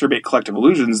exacerbate collective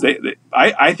illusions,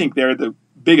 I think they're the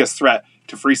biggest threat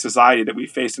to free society that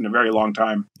we've faced in a very long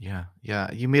time. Yeah.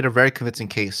 You made a very convincing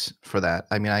case for that.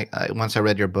 I mean, I once I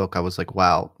read your book, I was like,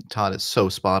 wow, Todd is so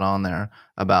spot on there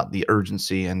about the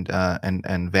urgency and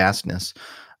vastness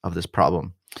of this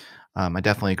problem. I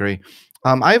definitely agree.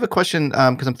 I have a question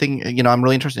because I'm thinking, I'm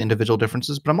really interested in individual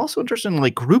differences, but I'm also interested in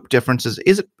like group differences.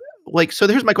 Is it like, so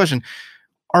here's my question.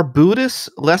 Are Buddhists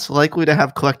less likely to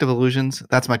have collective illusions?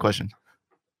 That's my question.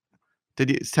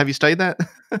 Have you studied that?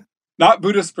 Not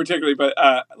Buddhists particularly, but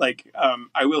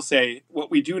I will say what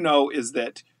we do know is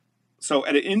that, so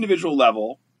at an individual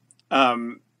level,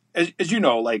 as you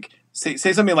know, like say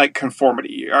something like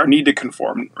conformity, our need to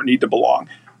conform or need to belong.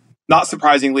 Not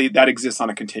surprisingly, that exists on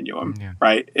a continuum,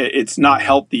 right? It's not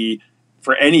healthy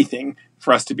for anything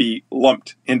for us to be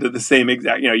lumped into the same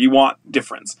exact, you want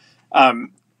difference.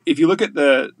 If you look at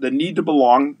the need to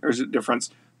belong, there's a difference,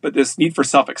 but this need for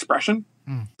self-expression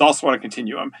is also on a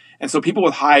continuum. And so people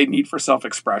with high need for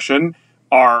self-expression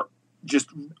are just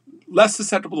less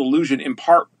susceptible to illusion, in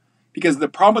part because the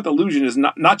problem with illusion is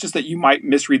not just that you might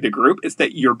misread the group, it's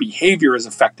that your behavior is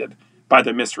affected by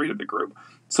the misread of the group.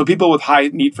 So people with high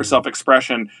need for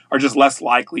self-expression are just less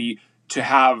likely to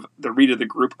have the read of the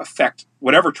group affect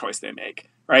whatever choice they make,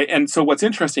 right? And so what's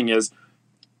interesting is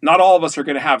not all of us are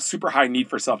going to have super high need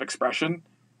for self-expression.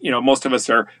 Most of us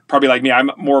are probably like me. I'm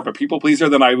more of a people pleaser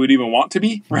than I would even want to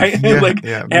be, right? Me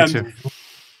and too.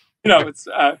 It's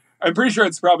I'm pretty sure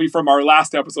it's probably from our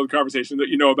last episode conversation that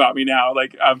you know about me now.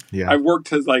 I've worked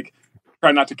to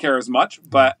try not to care as much.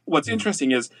 But what's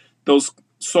interesting is those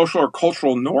social or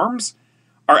cultural norms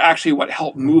are actually what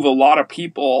help move a lot of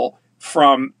people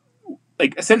from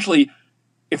essentially,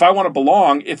 if I want to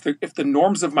belong, if the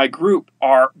norms of my group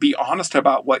are be honest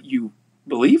about what you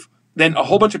believe, then a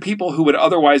whole bunch of people who would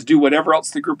otherwise do whatever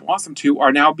else the group wants them to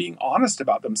are now being honest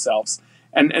about themselves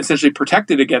and essentially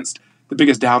protected against the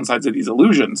biggest downsides of these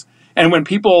illusions. And when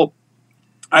people,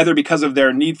 either because of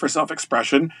their need for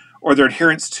self-expression or their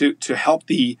adherence to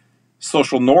healthy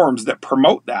social norms that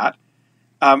promote that,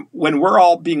 when we're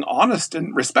all being honest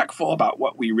and respectful about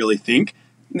what we really think,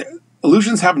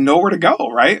 illusions have nowhere to go,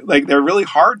 right? Like they're really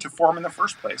hard to form in the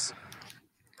first place.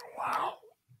 Wow.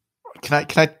 Can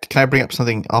I bring up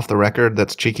something off the record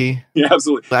that's cheeky? Yeah,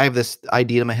 absolutely. I have this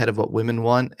idea in my head of what women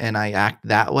want, and I act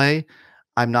that way.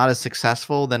 I'm not as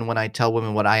successful than when I tell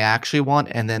women what I actually want,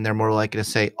 and then they're more likely to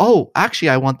say, "Oh, actually,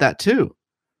 I want that too."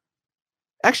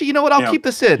 Actually, you know what? I'll keep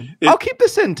this in. I'll keep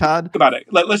this in, Todd. About it.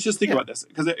 Let's just think about this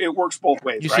because it works both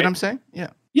ways. You see what I'm saying?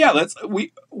 Yeah. Yeah.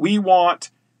 We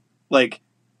want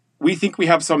we think we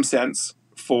have some sense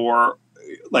for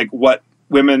what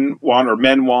women want or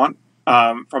men want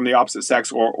from the opposite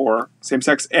sex or same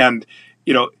sex, and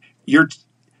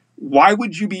why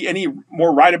would you be any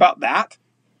more right about that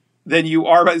than you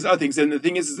are about these other things? And the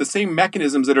thing is the same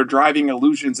mechanisms that are driving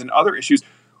illusions and other issues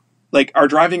are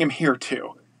driving them here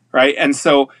too. Right. And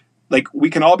so we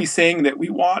can all be saying that we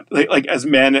want as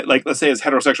men, let's say as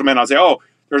heterosexual men, I'll say, oh,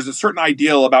 there's a certain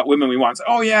ideal about women we want. So,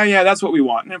 oh yeah, that's what we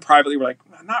want. And then privately we're like,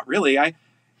 not really. I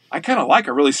kind of like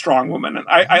a really strong woman. And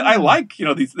I like,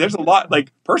 there's a lot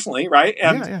personally. Right.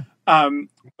 And,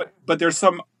 but there's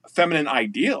some feminine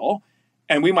ideal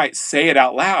and we might say it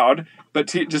out loud, but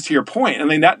just to your point, I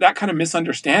mean, that kind of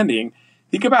misunderstanding,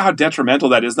 think about how detrimental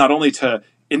that is, not only to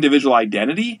individual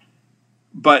identity,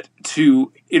 but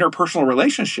to interpersonal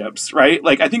relationships, right?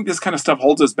 Like, I think this kind of stuff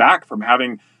holds us back from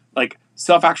having like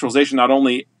self-actualization, not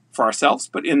only for ourselves,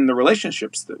 but in the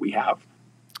relationships that we have.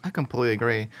 I completely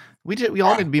agree. We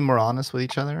all need to be more honest with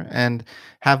each other and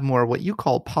have more what you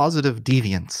call positive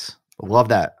deviance. I love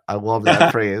that. I love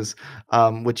that phrase,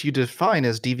 which you define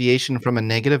as deviation from a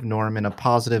negative norm in a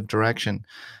positive direction.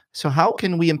 So how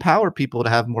can we empower people to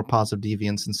have more positive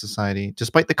deviance in society,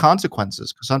 despite the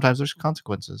consequences? Because sometimes there's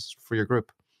consequences for your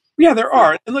group. Yeah, there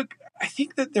are. And look, I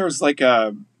think that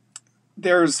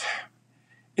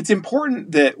it's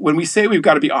important that when we say we've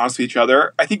got to be honest with each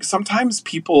other, I think sometimes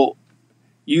people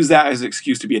use that as an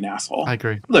excuse to be an asshole. I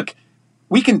agree. Look,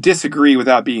 we can disagree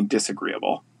without being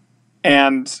disagreeable.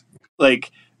 And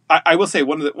like, I will say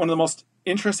one of the most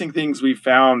interesting things we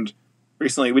found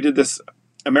recently, we did this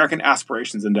American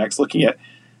Aspirations Index looking at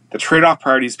the trade-off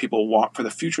priorities people want for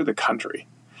the future of the country.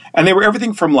 And they were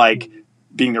everything from like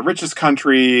being the richest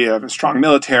country, a strong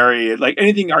military, like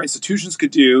anything our institutions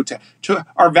could do to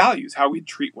our values, how we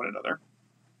treat one another.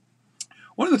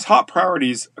 One of the top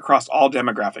priorities across all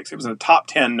demographics, it was in the top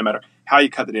 10, no matter how you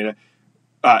cut the data,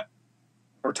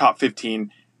 or top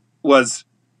 15, was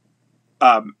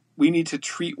we need to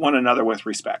treat one another with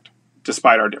respect,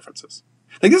 despite our differences.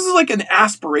 Like, this is like an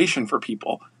aspiration for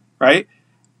people, right?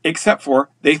 Except for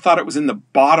they thought it was in the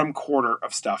bottom quarter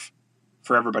of stuff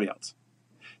for everybody else.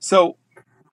 So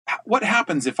what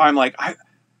happens if I'm like,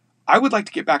 I would like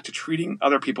to get back to treating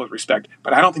other people with respect,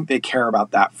 but I don't think they care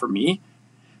about that for me.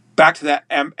 Back to that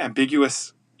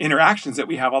ambiguous interactions that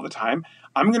we have all the time.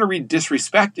 I'm going to read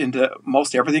disrespect into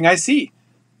most everything I see,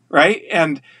 right?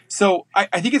 And so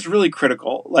I think it's really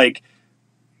critical. Like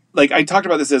I talked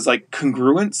about this as like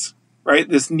congruence, right?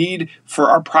 This need for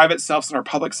our private selves and our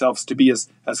public selves to be as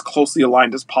closely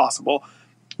aligned as possible.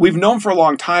 We've known for a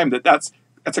long time that that's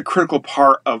a critical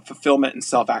part of fulfillment and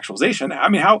self-actualization. I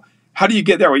mean, how do you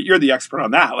get there? Well, you're the expert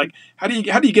on that. Like, how do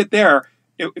you get there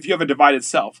if you have a divided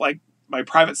self? Like, my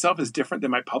private self is different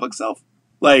than my public self.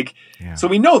 Like, yeah. So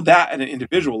we know that at an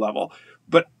individual level.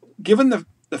 But given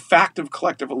the fact of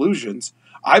collective illusions,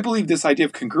 I believe this idea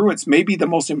of congruence may be the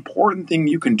most important thing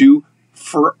you can do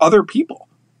for other people,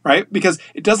 right? Because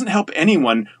it doesn't help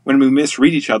anyone when we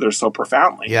misread each other so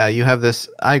profoundly. Yeah, you have this,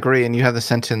 I agree, and you have the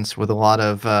sentence with a lot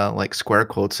of like square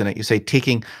quotes in it. You say,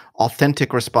 taking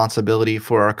authentic responsibility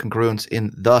for our congruence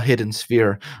in the hidden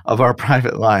sphere of our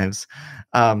private lives.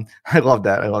 I love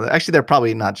that. I love that. Actually, they're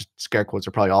probably not just scare quotes;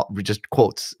 they're probably all just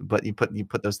quotes. But you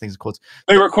put those things in quotes.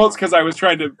 They were quotes because I was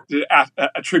trying to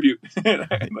attribute.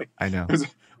 Like, I know. It was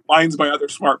lines by other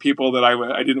smart people that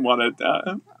I didn't want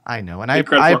to. I know, and I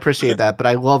appreciate that. But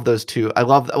I love those two. I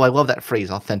love that phrase,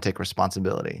 authentic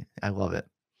responsibility. I love it.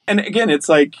 And again, it's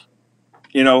like,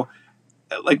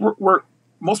 like we're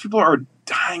most people are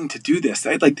dying to do this.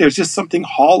 Right? Like, there's just something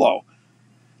hollow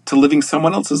to living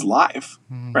someone else's life,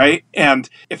 right? And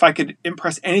if I could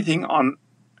impress anything on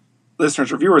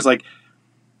listeners or viewers, like,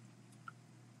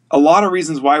 a lot of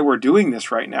reasons why we're doing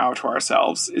this right now to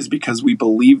ourselves is because we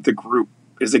believe the group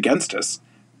is against us.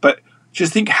 But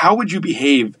just think, how would you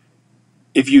behave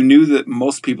if you knew that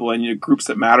most people in your groups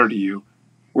that matter to you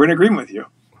were in agreement with you?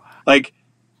 Like,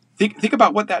 think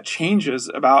about what that changes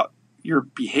about your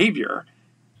behavior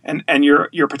and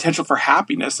your potential for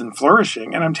happiness and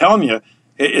flourishing. And I'm telling you,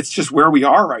 it's just where we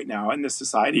are right now in this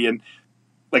society. And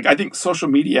like, I think social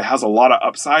media has a lot of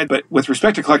upside, but with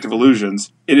respect to collective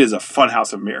illusions, it is a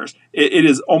funhouse of mirrors. It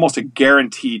is almost a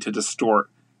guarantee to distort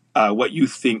what you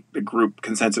think the group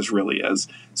consensus really is.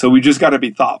 So we just got to be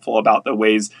thoughtful about the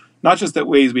ways, not just the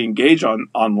ways we engage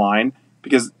online,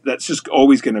 because that's just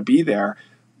always going to be there,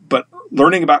 but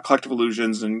learning about collective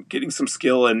illusions and getting some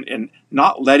skill in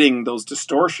not letting those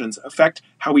distortions affect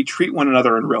how we treat one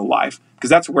another in real life, because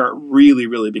that's where it really,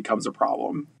 really becomes a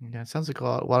problem. Yeah, it sounds like a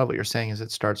lot of what you're saying is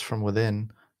it starts from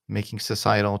within, making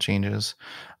societal changes.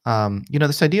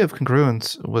 This idea of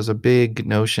congruence was a big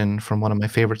notion from one of my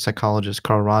favorite psychologists,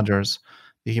 Carl Rogers,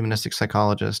 the humanistic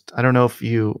psychologist. I don't know if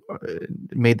you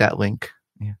made that link.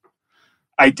 Yeah.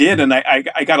 I did, and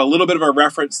I got a little bit of a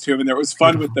reference to him, and there was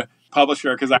fun with the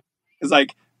publisher because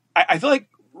I feel like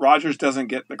Rogers doesn't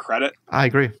get the credit. I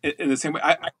agree. In the same way,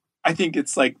 I think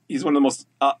it's like he's one of the most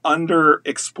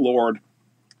underexplored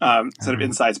set of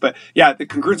insights. But yeah, the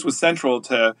congruence was central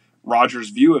to Rogers'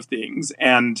 view of things,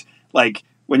 and like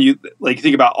when you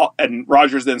think about and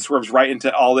Rogers then swerves right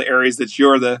into all the areas that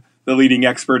you're the leading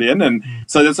expert in, and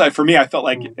so that's why for me I felt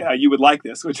like you would like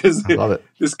this, which is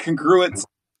this congruence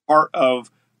part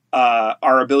of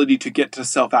our ability to get to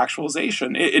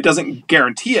self-actualization. It doesn't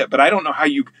guarantee it, but I don't know how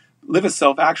you live a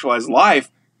self-actualized life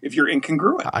if you're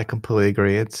incongruent. I completely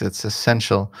agree. It's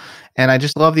essential, and I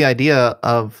just love the idea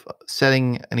of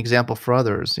setting an example for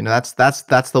others. That's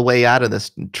the way out of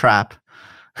this trap.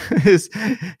 Is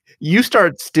you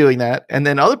start doing that, and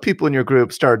then other people in your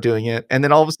group start doing it, and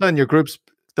then all of a sudden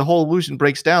the whole illusion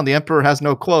breaks down. The emperor has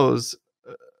no clothes,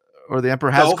 or the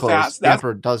emperor has So clothes. fast. The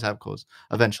emperor does have clothes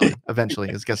eventually.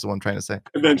 Is guess what I'm trying to say.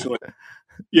 Eventually.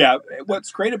 Yeah.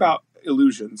 What's great about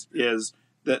illusions is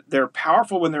that they're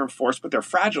powerful when they're enforced, but they're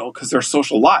fragile because they're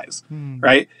social lies,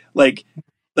 right? Like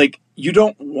you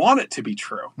don't want it to be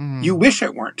true. You wish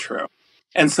it weren't true.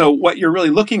 And so what you're really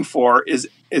looking for is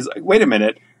like, wait a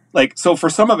minute. Like, so for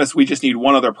some of us, we just need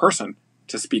one other person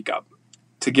to speak up,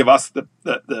 to give us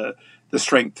the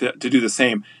strength to do the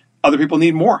same. Other people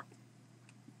need more.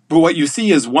 But what you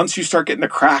see is once you start getting the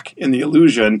crack in the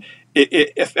illusion,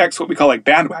 it affects what we call like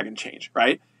bandwagon change,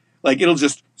 right? Like it'll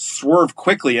just swerve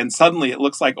quickly, and suddenly it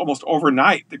looks like almost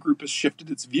overnight the group has shifted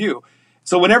its view.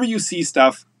 So whenever you see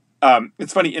stuff,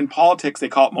 it's funny, in politics they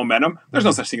call it momentum. There's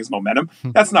no such thing as momentum.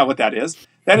 That's not what that is.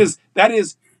 That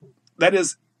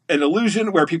is an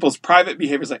illusion where people's private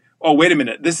behavior is like, oh, wait a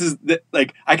minute, this is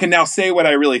like I can now say what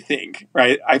I really think,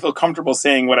 right? I feel comfortable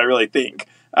saying what I really think.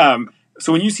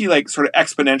 So when you see like sort of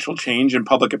exponential change in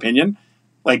public opinion,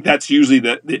 like that's usually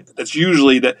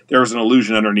that there's an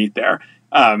illusion underneath there.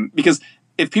 Because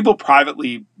if people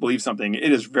privately believe something,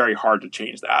 it is very hard to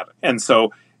change that. And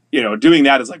so, doing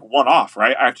that is like one off,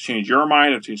 right? I have to change your mind,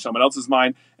 I have to change someone else's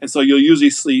mind. And so you'll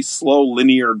usually see slow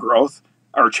linear growth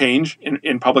or change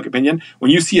in public opinion.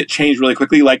 When you see it change really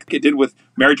quickly, like it did with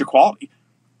marriage equality.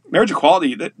 Marriage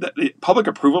equality, the public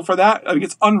approval for that, I mean,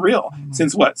 it's unreal.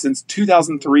 Since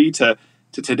 2003 to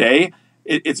today,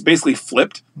 it's basically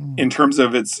flipped in terms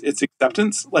of its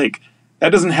acceptance. Like that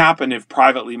doesn't happen if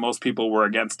privately most people were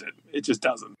against it. It just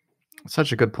doesn't.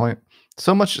 Such a good point.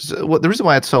 So much. The reason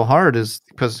why it's so hard is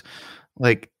because,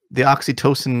 like, the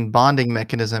oxytocin bonding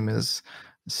mechanism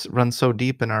runs so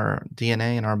deep in our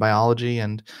DNA and our biology,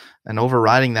 and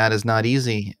overriding that is not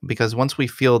easy, because once we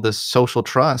feel this social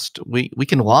trust, we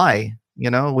can lie.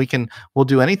 We'll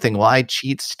do anything: lie,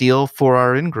 cheat, steal for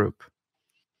our in group.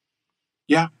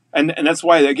 Yeah, and that's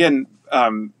why again,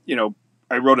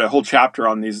 I wrote a whole chapter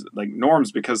on these like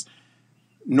norms, because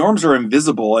norms are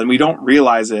invisible and we don't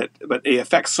realize it, but they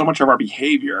affect so much of our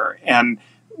behavior. And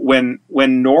when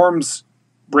norms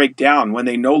break down, when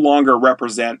they no longer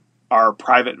represent our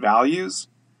private values,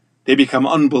 they become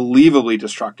unbelievably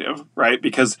destructive, right?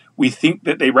 Because we think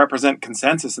that they represent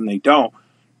consensus and they don't.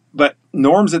 But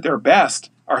norms at their best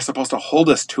are supposed to hold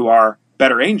us to our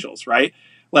better angels, right?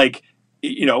 Like,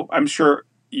 I'm sure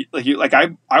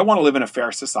I want to live in a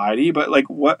fair society, but like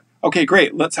what? Okay,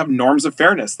 great. Let's have norms of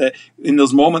fairness that in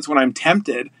those moments when I'm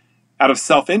tempted out of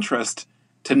self-interest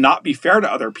to not be fair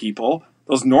to other people,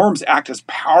 those norms act as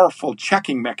powerful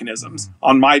checking mechanisms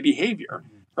on my behavior,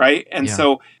 right? And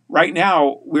so right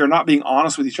now we're not being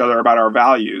honest with each other about our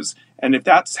values. And if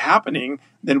that's happening,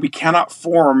 then we cannot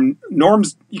form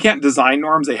norms. You can't design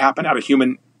norms. They happen out of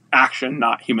human action,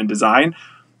 not human design.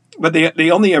 But they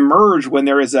only emerge when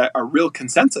there is a real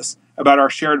consensus about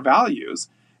our shared values.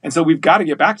 And so we've got to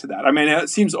get back to that. I mean, it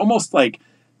seems almost like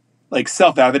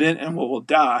self-evident and well,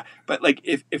 duh. But like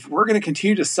if we're going to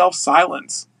continue to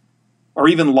self-silence or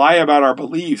even lie about our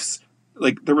beliefs,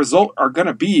 like the result are going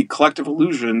to be collective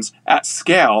illusions at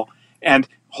scale, and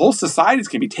whole societies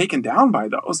can be taken down by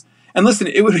those. And listen,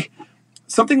 it would be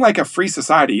something like a free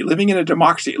society, living in a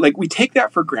democracy. Like we take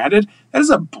that for granted. That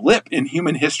is a blip in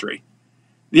human history.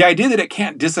 The idea that it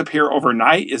can't disappear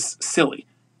overnight is silly.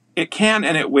 It can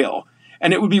and it will.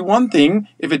 And it would be one thing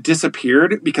if it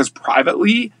disappeared because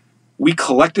privately we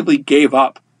collectively gave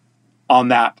up on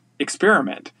that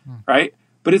experiment, right?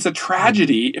 But it's a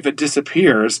tragedy if it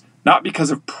disappears, not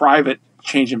because of private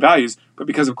change in values, but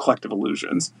because of collective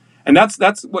illusions. And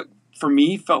that's what, for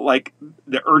me, felt like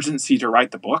the urgency to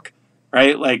write the book,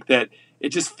 right? Like that it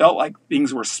just felt like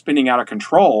things were spinning out of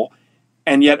control.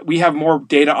 And yet we have more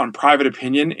data on private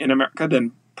opinion in America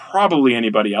than probably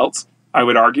anybody else, I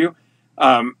would argue.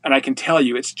 And I can tell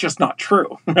you it's just not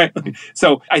true, right?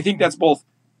 So I think there's both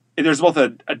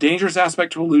a dangerous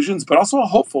aspect to illusions, but also a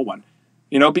hopeful one,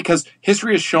 because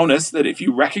history has shown us that if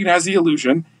you recognize the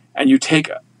illusion and you take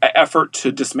an effort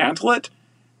to dismantle it,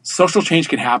 social change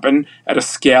can happen at a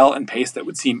scale and pace that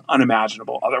would seem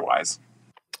unimaginable otherwise.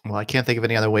 Well, I can't think of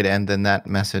any other way to end than that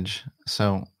message.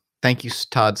 So thank you,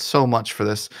 Todd, so much for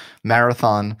this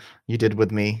marathon you did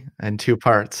with me in 2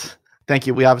 parts. Thank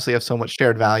you. We obviously have so much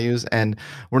shared values, and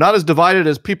we're not as divided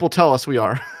as people tell us we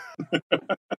are.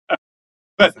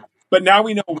 But But now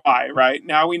we know why, right?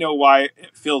 Now we know why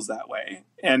it feels that way.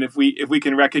 And if we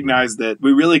can recognize that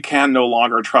we really can no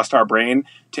longer trust our brain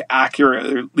to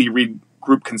accurately read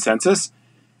group consensus,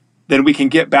 then we can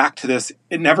get back to this.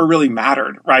 It never really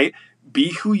mattered, right?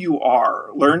 Be who you are.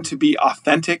 Learn to be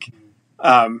authentic.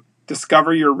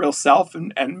 Discover your real self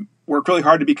and work really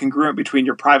hard to be congruent between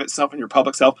your private self and your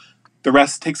public self. The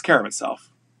rest takes care of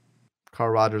itself.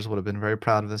 Carl Rogers would have been very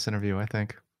proud of this interview, I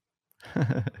think.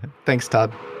 Thanks,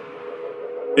 Todd.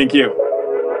 Thank you.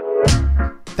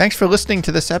 Thanks for listening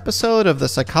to this episode of the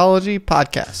Psychology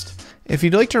Podcast. If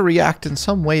you'd like to react in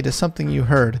some way to something you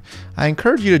heard, I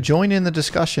encourage you to join in the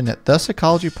discussion at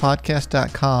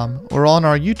thepsychologypodcast.com or on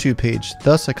our YouTube page,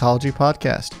 The Psychology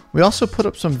Podcast. We also put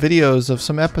up some videos of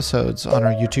some episodes on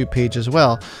our YouTube page as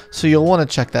well, so you'll want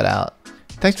to check that out.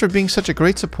 Thanks for being such a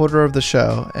great supporter of the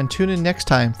show, and tune in next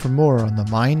time for more on the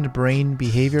mind, brain,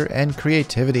 behavior, and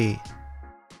creativity.